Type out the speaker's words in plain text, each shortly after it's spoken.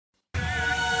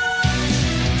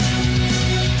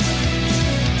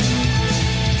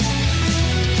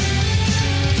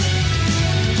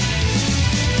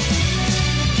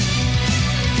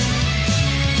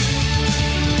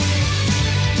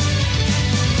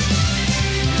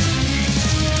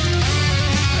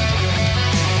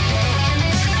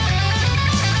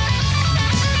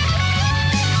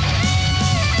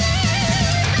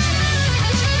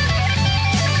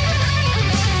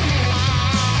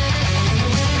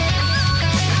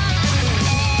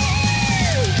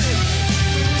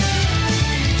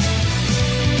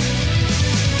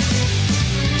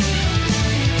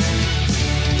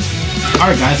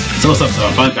Alright guys, so what's up? So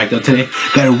I'm finally back up today.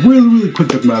 Got a really quick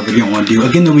Dokkan video I want to do.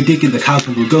 Again though, we did get the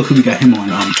cosplay with GOKU, we got him on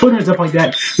Twitter and stuff like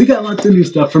that. We got lots of new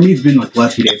stuff. For me it's been like the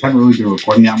last few days. I haven't really been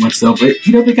recording that much though, but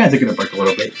you know, they kind of taking a break a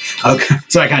little bit.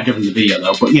 So I kind of different the video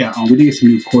though. But yeah, we did get some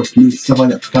new course news, stuff like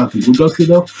that for cosplay with GOKU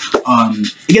though.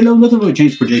 Again though, nothing really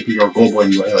changed for JP or Global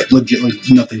anyway. Like legit, like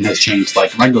nothing has changed.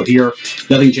 Like if I go here,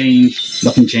 nothing changed.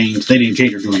 They didn't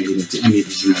change or do any of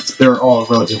these units. They're all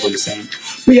relatively the same.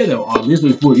 But yeah though, this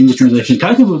is for English translation.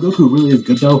 Cosplay with GOKU really is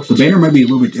good though. The banner might be a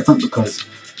little bit different because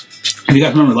if you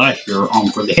guys remember last year,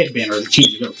 for the hit banner, they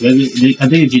changed it up. I think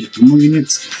they changed a few more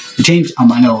units. They changed, I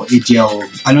know AGL.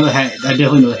 I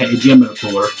definitely know they had AGL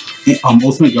Metacooler,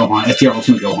 Ultimate Gohan, STR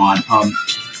Ultimate Gohan.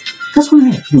 This one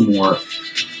had a few more.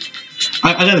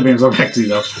 I got the banners over actually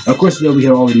though. Of course, though, we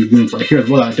have all the new units right here as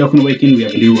well. Dokkan Awakening, we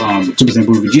have a new Super Saiyan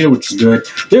Blue Vegeta, which is good.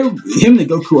 Him and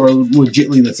Goku are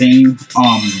legitly the same,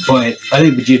 but I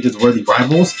think Vegeta is worthy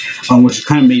rivals, which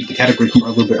kind of made the category come a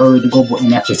little bit early to go and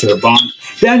match to the bond.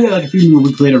 Then like a few more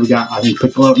weeks later, we got I think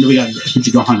Piccolo, and then we got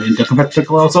Vegeta Gohan and Dokkan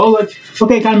Piccolo. So like,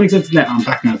 okay, kind of makes sense that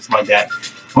back in like that.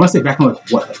 I want to say back in like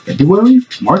what, like February,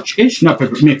 March-ish, not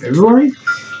February, mid-February.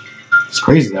 It's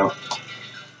crazy though.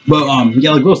 But,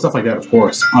 yeah, like little stuff like that, of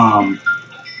course. I'm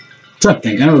trying to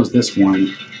think. I know it was this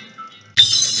one.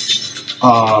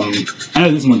 I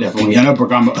know this one definitely. I know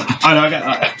Bergamo.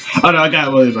 I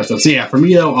got really myself. So yeah, for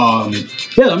me though,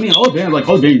 yeah, I mean all the banners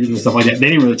and stuff like that,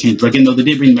 they didn't really change. But again though, they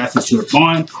did bring Master Stewart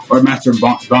Bond or Master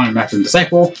Bond and Master and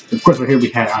Disciple. Of course, right here we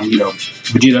had you know,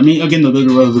 Vegeta. I mean again though, those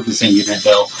are relatively the same unit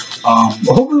though.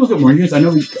 Hopefully we'll get more units. I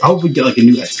hope we get like a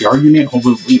new STR unit.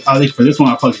 Hopefully, I think for this one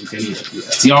I'll probably get a new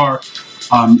STR.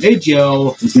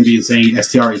 AGL is going to be the same.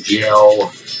 STR, AGL.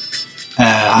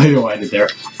 I don't know why I did there.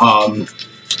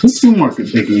 Let's do more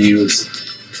big news.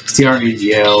 STR,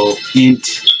 AGL, INT.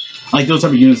 Like those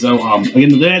type of units though.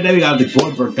 Again, then we got the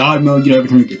Blood for God mode. You know, every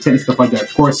time you get 10 and stuff like that.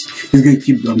 Of course, he's going to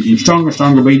keep getting stronger.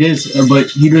 But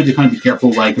you need to kind of be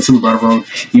careful. Like the Super Battle Road,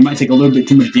 you might take a little bit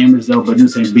too much damage though. But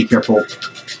just saying, be careful.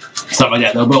 Stuff like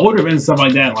that though, but older events and stuff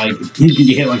like that, like he can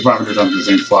get hit like 500 times in the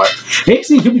same slot.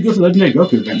 Actually, it could be good for Legendary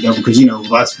Goku event though, because you know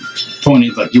last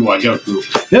opponent is like UI Goku.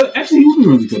 Actually, he would be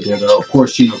really good there though. Of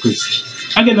course, you know, because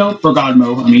I get no for God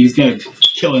mode. I mean, he's gonna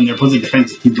kill in there. Plus, the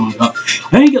defense keep going up.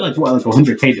 I think you get like what, like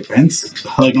 100k defense,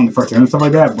 like on the first turn and stuff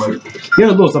like that. But yeah,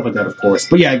 little stuff like that, of course.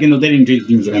 But yeah, again, though, they didn't change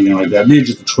games or anything like that. They did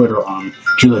just the Twitter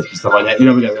killers and stuff like that. You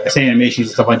know, we got the animations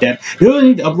and stuff like that. They really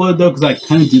need to upload it though, because I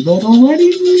kind of did that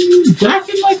already back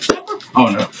in like September. Oh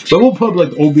no, but we'll put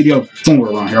like old video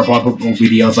somewhere around here. I'll probably put old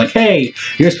videos like, hey,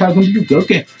 here's how come you go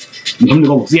get. And come to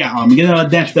go. So yeah, again,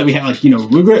 that's that we had like, you know,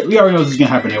 we already know this is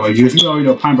gonna happen anyway. Because we already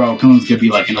know Pine Battle Killing is gonna be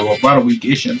like in a little battle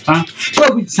week-ish at the time. So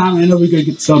a week's time, I know we're gonna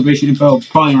get the celebration info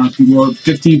probably around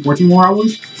 14 more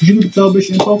hours. Did you get the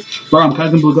celebration info? But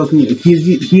Kaizen Blue Goku,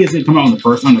 he isn't come out on the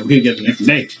first. I don't know, we could get the next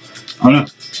day. I don't know.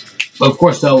 But of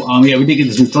course, though, yeah, we did get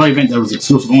this new story event that was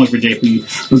exclusive only for JP.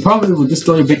 But the problem with this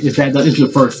story event is that this is the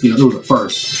first, you know, it was the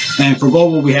first. And for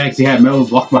Global, we actually had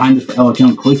medals locked behind us for Ella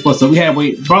Killing Khalifa. So we had to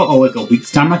wait about like a week's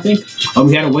time, I think.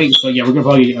 We had to wait. So yeah, we're gonna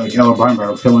probably get Ella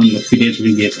Battle Killing if we did, so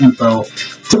we can get info,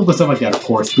 typical stuff like that, of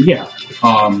course. But yeah,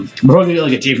 we're probably gonna get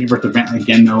like a JP birth event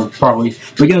again, though, probably.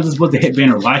 But again, this was the hit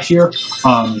banner last year.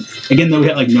 Again, though, we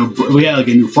had like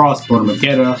a new Frost,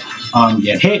 Magetta. We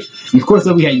had Hit, and of course,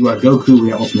 though, we had Goku, we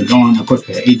had Ultimate Gohan, of course,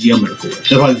 we had AGL Metacooler.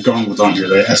 That's why the Gohan was on here,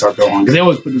 the SR Gohan, because they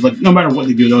always put, like, no matter what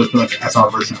they do, they always put, like, an SR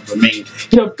version of the main,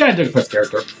 you know, kind of best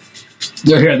character.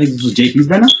 So here, I think this was JP's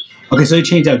banner. Okay, so they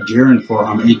changed out Jiren for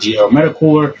AGL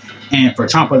Metacooler, and for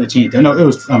Champa, they changed, no, it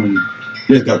was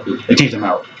Goku. They changed him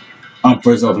out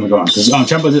for his Ultimate Gohan, because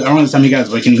Champa, around the time he got his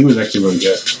awakening, he was actually really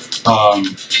good. So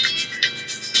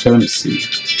let me see.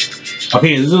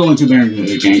 Okay, this is only 2 banners in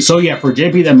the game. So yeah, for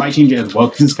JP, that might change it as well,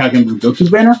 because this is Kagen Blue Goku's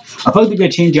banner. I feel like they're going to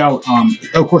change out,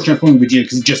 of course, transforming Vegeta,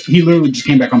 because he literally just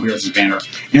came back on Beerus's banner.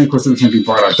 And of course, it was going to be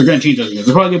Bardock. They're going to change those units.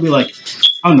 They're probably going to be like,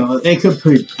 I don't know, they could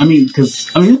put, I mean, this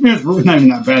banner's really not even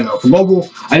that bad, though. For Global,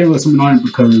 I didn't really summon on it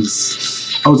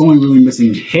because I was only really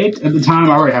missing Hit at the time.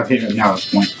 I already have Hit now at this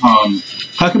point.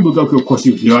 Kaken Blue Goku, of course,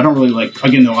 you know, I don't really like,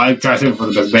 again, though, I try to save it for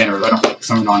the best banners. I don't like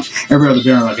summon on every other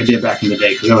banner like I did back in the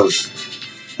day, because that was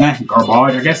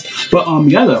garbage, I guess. But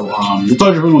yeah, though, the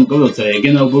Soldier really won't go though today.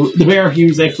 Again, though, the bear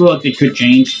hues, I feel like they could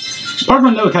change. Apart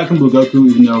from Kaken Blue Goku,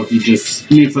 even though he just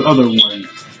needs the other one.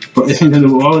 But it's something that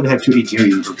we'll always have 2 ATO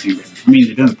units for team. I mean,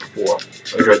 they've done it before.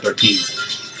 They're at 13.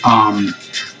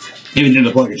 Even then,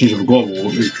 the plug change for Global.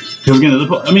 Because again,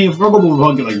 I mean, for Global, we'll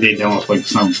probably get like day down with like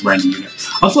some random unit.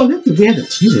 Also, I think we had a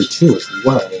teaser too as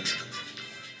well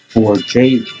for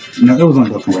JP. No, it was on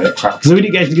Dokkan Reddit crap. Because we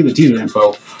did actually get the teaser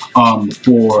info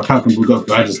for Falcon Blue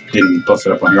Goku. I just didn't post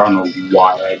it up on here. I don't know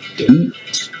why I didn't.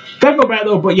 Gotta go bad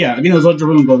though, but yeah, again, there's lots of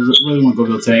really want to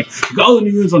go today. We got all the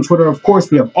news on Twitter, of course.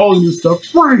 We have all the new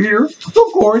stuff right here, of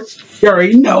course. You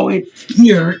already know it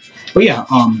here. But yeah,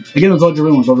 again, there's lots of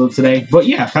really want to go today. But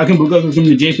yeah, Falcon Blue Goku is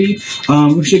coming to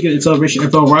JP. We should get its celebration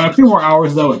info right a few more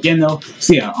hours though. Again though,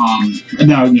 so yeah, and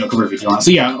now convert if you want. So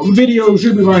yeah, the video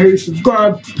should be right here.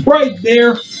 Subscribe right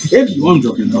there. If you, I'm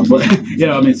joking though, but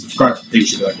I mean, subscribe. Things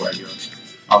should be like right here.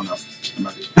 I don't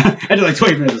know. I did like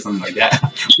 20 minutes or something like that.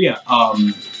 But yeah,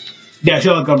 yeah, I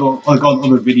should look up like all the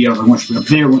other videos. Like one should be up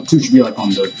there, two should be like on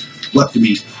the left of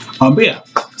me. But yeah,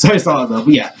 sorry to start though.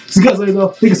 But yeah, see you guys later though.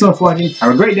 Thank you so much for watching.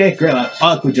 Have a great day, great life.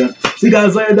 I'll quit you. See you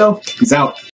guys later though. Peace out.